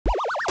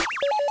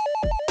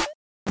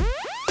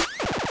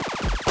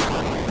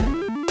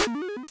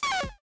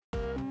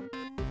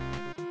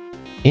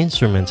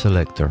Instrument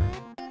selector.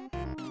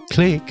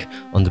 Click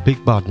on the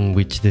big button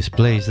which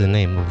displays the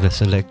name of the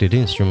selected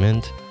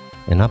instrument,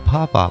 and a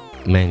pop-up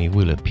menu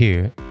will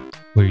appear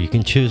where you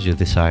can choose your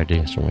desired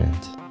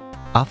instrument.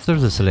 After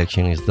the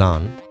selection is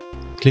done,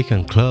 click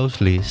on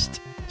Close List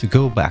to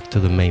go back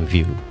to the main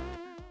view.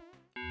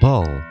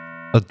 Ball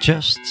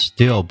adjusts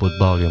the output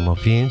volume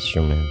of the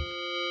instrument.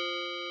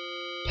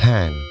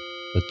 Pan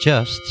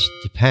adjusts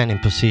the panning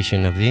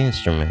position of the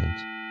instrument.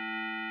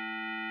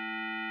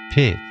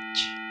 Pitch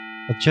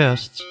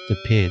adjusts the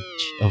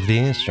pitch of the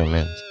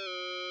instrument.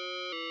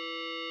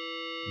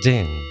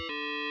 Din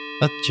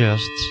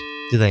adjusts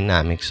the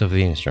dynamics of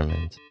the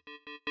instrument.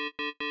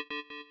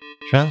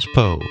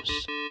 Transpose.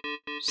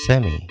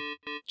 Semi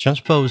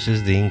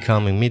transposes the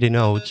incoming MIDI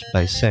notes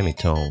by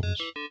semitones.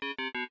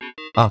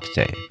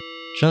 Octave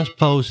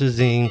transposes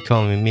the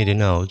incoming MIDI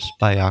notes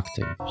by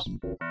octaves.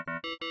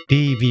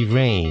 PV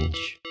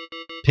range.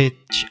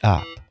 Pitch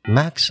up.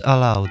 Max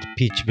allowed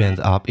pitch bend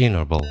up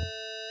interval.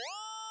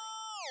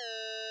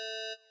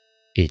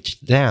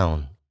 Pitch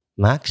down.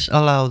 Max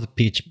allowed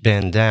pitch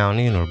bend down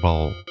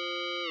interval.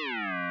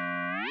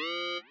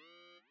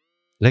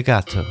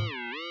 Legato.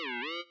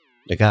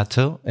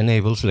 Legato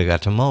enables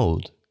legato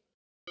mode.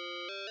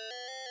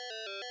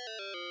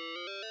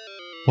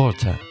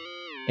 Porta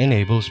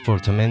enables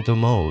portamento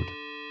mode.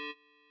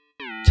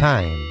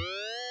 Time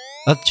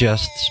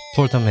adjusts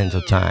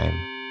portamento time.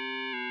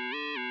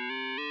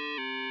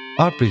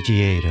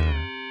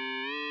 Arpeggiator.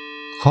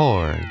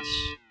 Chords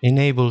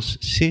enables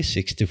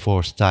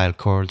C64 style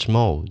chords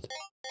mode.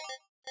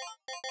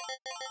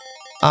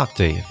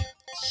 Octave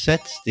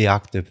sets the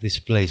octave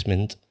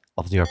displacement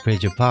of the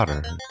arpeggio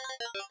pattern.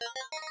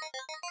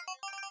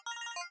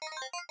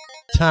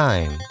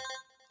 Time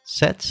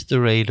sets the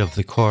rate of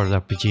the chord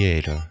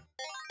arpeggiator.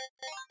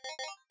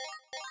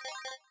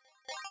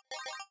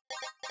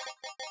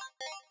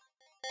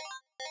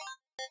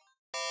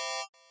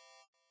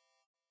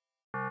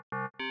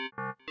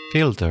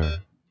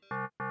 Filter.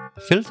 A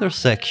filter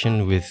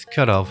section with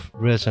cutoff,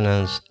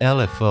 resonance,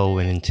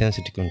 LFO and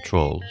intensity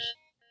controls.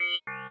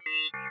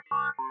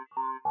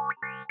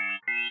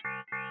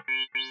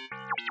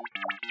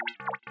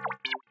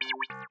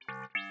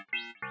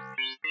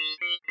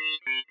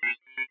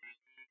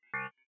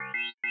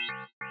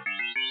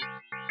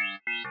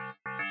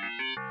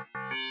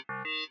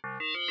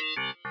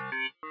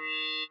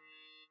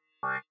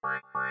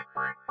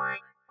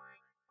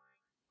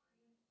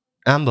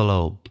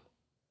 Envelope.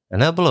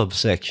 An envelope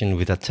section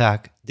with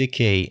attack,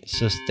 decay,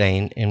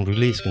 sustain and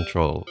release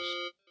controls.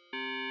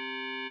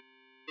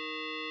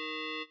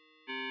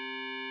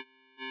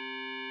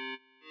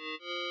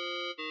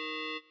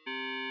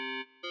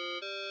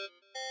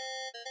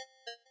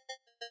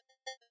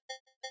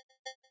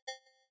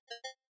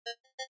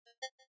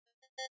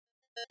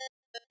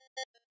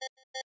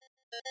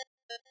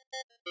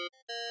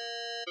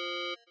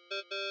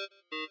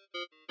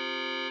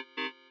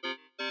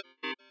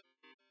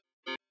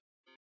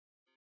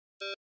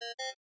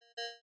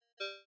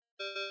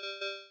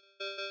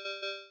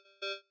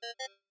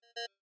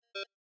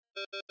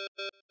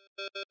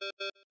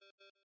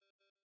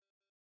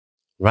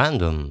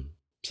 Random.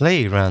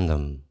 Play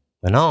random.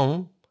 When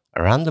on,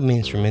 a random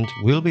instrument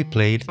will be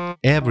played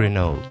every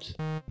note.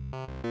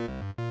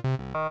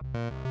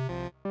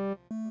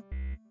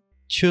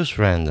 Choose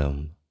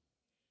random.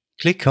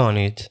 Click on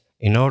it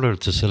in order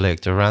to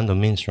select a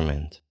random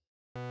instrument.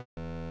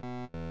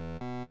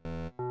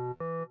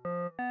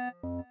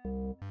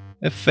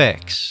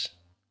 Effects.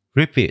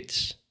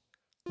 Repeats.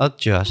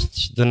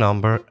 Adjusts the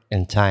number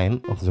and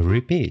time of the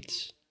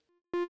repeats.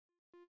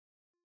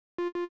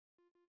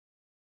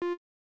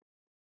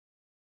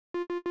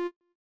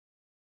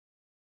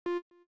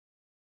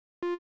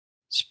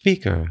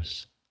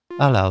 Speakers.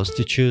 Allows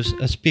to choose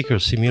a speaker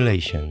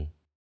simulation.